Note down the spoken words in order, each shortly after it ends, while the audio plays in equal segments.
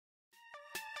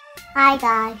Hi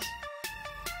guys.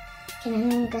 Can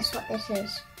anyone guess what this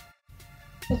is?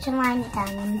 It's a mine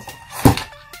diamond.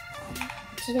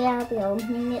 Today I'll be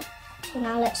opening it. So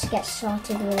now let's get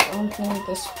started with opening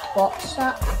this box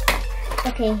up.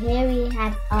 Okay, here we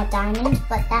have our diamond,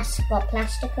 but that's got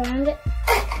plastic around it.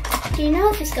 Do you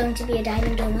know if it's going to be a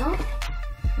diamond or not?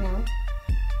 No.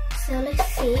 So let's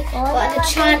see. What are the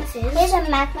chances? Here's a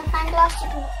magnifying glass.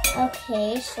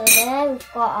 Okay, so there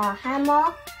we've got our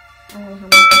hammer. I'm gonna hammer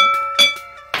it.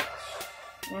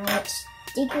 Now let's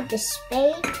dig with the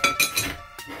spade.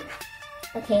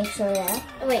 Okay, so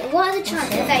there. Wait, what are the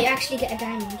chances that you actually get a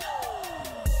diamond?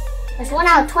 There's 1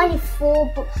 out of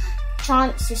 24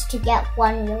 chances to get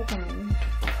one real diamond.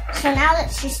 So now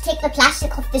let's just take the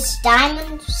plastic off this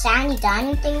diamond, sandy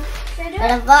diamond thing.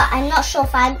 But I'm not sure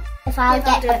if I'll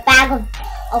get a bag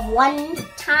of one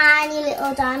tiny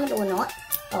little diamond or not.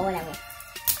 Or whatever.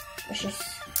 Let's just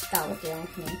start with the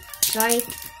opening. Sorry,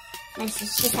 my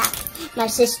sister's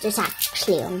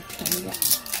actually opening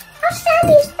it. How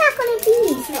sandy is that going to be?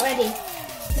 It's not ready.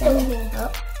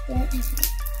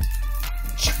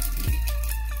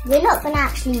 We're not going to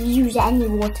actually use any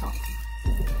water.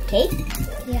 Okay?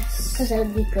 Yes. Because it'll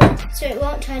be good. So it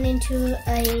won't turn into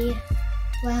a...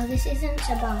 Well, this isn't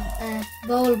a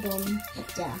bowl bomb.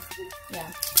 Yeah.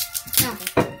 Oh.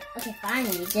 Okay,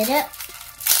 finally we did it.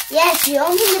 Yes, you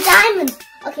opened the diamond.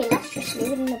 Okay, let's just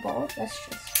leave it in the bowl. Let's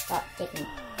just start digging.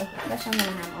 Okay, first I'm going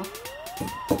to hammer.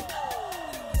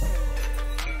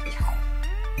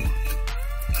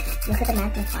 Look at the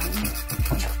magnifying.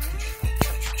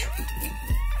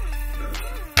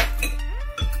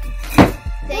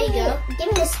 There you go. Give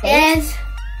me the space.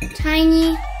 There's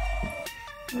tiny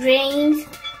grains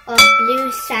of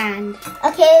blue sand.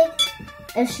 Okay.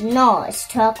 It's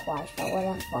turquoise, but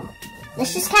whatever.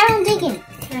 Let's just carry on digging.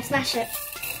 Can I smash it?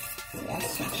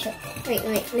 Yes, smash it. Wait,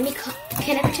 let me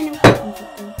can I pretend I'm carving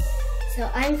something? So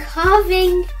I'm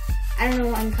carving, I don't know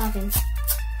what I'm carving.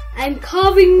 I'm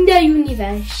carving the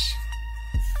universe.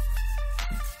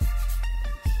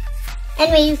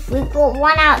 Anyway, we've got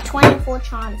 1 out of 24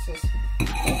 chances.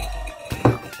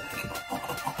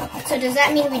 So does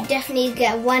that mean we definitely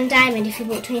get one diamond if we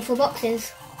bought 24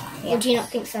 boxes? Yeah. Or do you not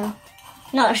think so?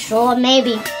 Not sure,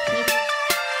 maybe.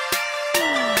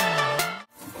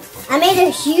 I made a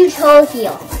huge hole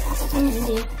here.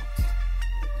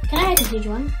 Can I make a huge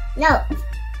one? No.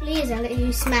 Please, I'll let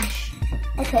you smash.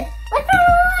 Okay.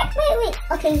 Wait.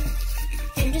 Okay.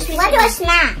 Where do I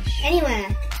smash? Anywhere.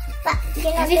 But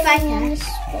you're not As if I getting can. on the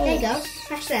There you go. space.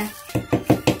 Smash there.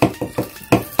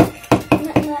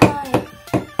 Not in my eye.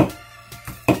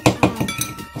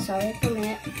 Sorry, 1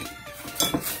 minute.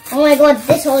 Oh my god,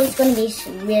 this hole is going to be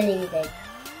really big.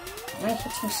 Am I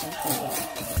hitting something here?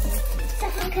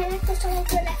 Second, can I put some of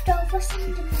the leftover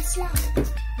sand in my slab?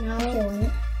 No. Okay,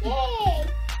 Yay!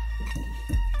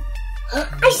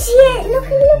 I see it! Look,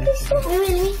 it's there!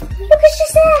 Really? Look, it's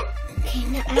just there! Okay,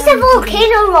 now It's a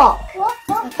volcano rock! What?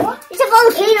 It's a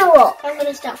volcano rock! I'm going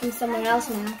to start from somewhere else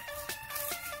now.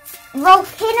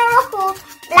 Volcano rock or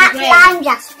black Grey. lime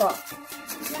jasper?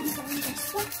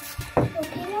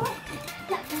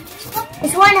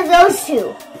 It's one of those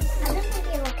two.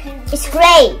 It's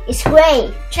grey. It's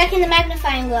grey. Check in the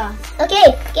magnifying glass.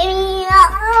 Okay, give me.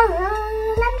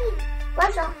 Let me.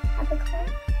 Where's that?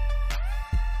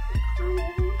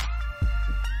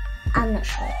 I'm not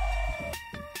sure.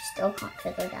 Still can't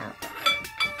figure it out.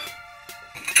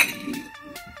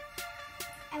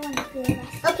 I want to feel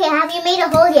that. Okay, have you made a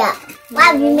hole yet?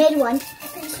 Wow, you made one.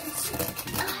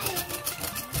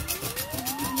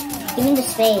 Give me the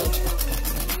spade.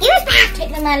 Give it back!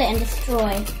 Take the mallet and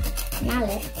destroy.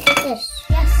 Mallet? This.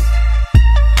 Yes.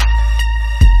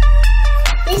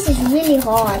 This is really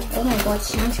hard. Oh my god,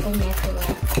 sand's going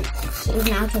everywhere. It's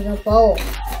even out of the bowl.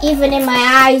 Even in my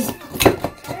eyes.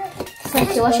 So I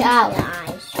have to wash it out. Your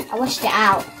eyes. I washed it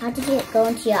out. How did it go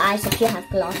into your eyes if you have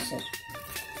glasses?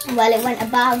 Well, it went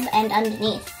above and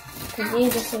underneath. Because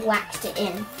you just waxed it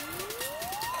in.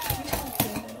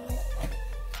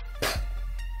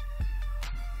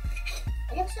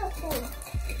 It looks so cool.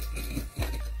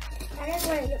 I don't know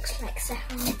what it looks like, so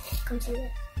come see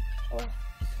this.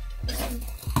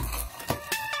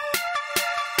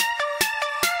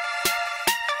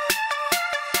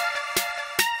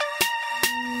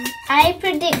 I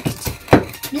predict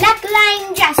black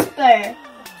lime jasper.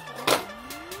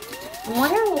 I'm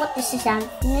wondering what this is. I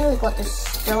nearly got the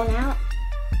stone out.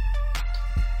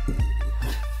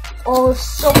 Oh,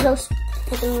 so close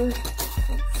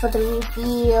for the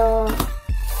reveal.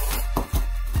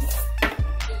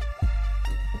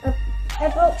 I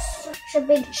broke such a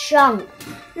big chunk.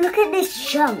 Look at this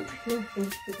chunk.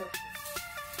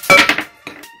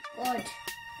 Oh, mud.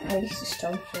 Oh, this is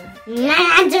so cute.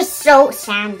 Man, just so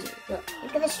sandy.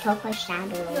 Look at this chocolate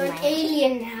sand all You're over an my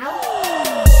alien now.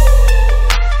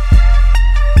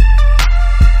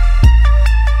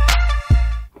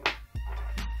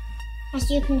 As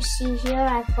you can see here,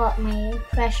 I've got my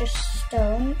precious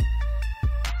stone.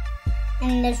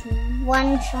 And there's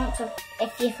one chance of,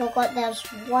 if you forgot, there's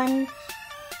one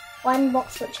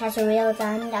box which has a real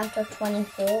diamond out of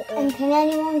 24. And can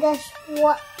anyone guess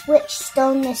which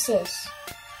stone this is?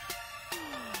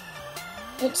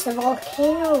 It's the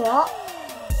volcano rock.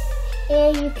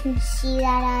 Here you can see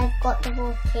that I've got the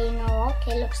volcano rock.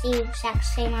 It looks the exact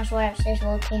same as where it says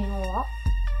volcano rock,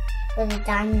 with a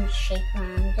diamond shape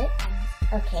around it.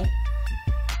 Okay.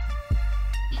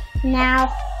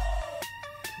 Now,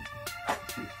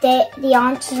 the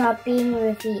answers are being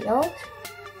revealed.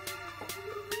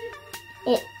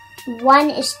 One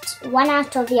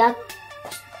out of the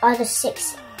other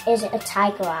 6 is a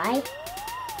tiger eye.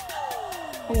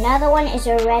 Another one is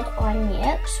a red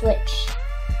onyx, which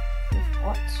you've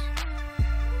got.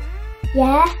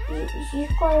 Yeah,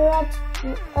 you've got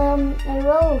a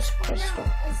rose crystal.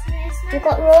 You've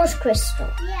got rose crystal.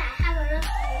 Yeah, I have a rose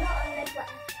crystal, not a red one.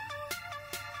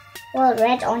 Well,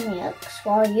 red onyx.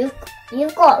 Well,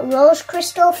 you've got rose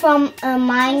crystal from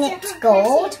mine. It's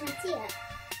gold.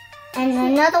 And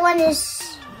another one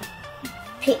is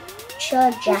picture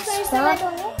jasper. I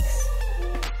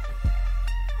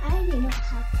do not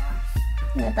have that.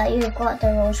 Yeah, but you've got the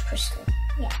rose crystal.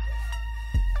 Yeah.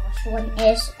 This one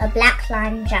is a black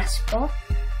lime jasper.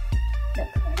 Look,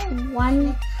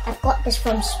 one. I've got this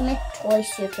from Smith Toy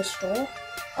Superstore.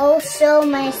 Also,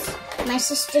 my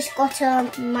sister's got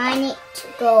a minute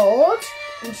gold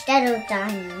instead of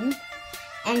diamond,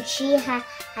 and she had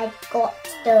got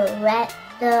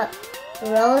the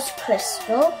rose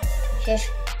crystal.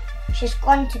 She's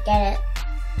gone to get it.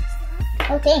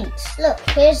 Oh, thanks. Look,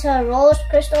 here's her rose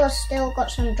crystal. It's still got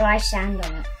some dry sand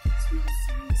on it.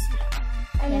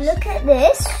 And look at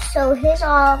this. So here's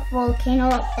our volcano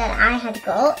rock that I had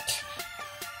got,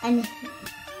 and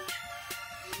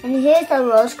here's the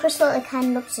rose crystal. It kind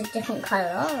of looks a different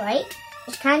color, right?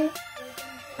 It's kind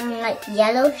of like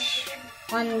yellowish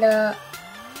on the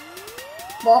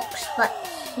box, but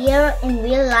here in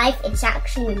real life, it's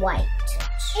actually white.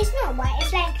 It's not white.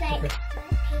 It's like pinkish.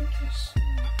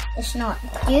 It's not.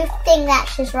 Do you think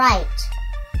that's just right?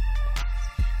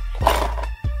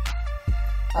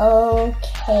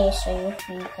 Okay, so you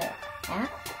think that.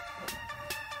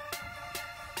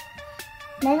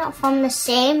 They're not from the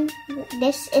same.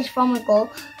 This is from a gold,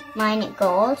 mine at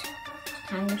gold. It's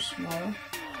kind of small.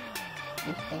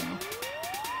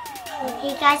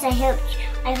 Okay, guys, I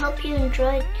hope you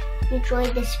enjoyed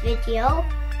this video.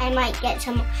 I might get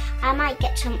some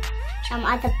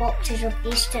other boxes of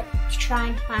these to try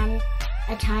and find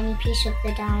a tiny piece of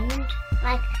the diamond.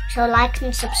 Like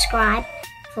and subscribe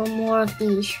for more of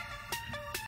these.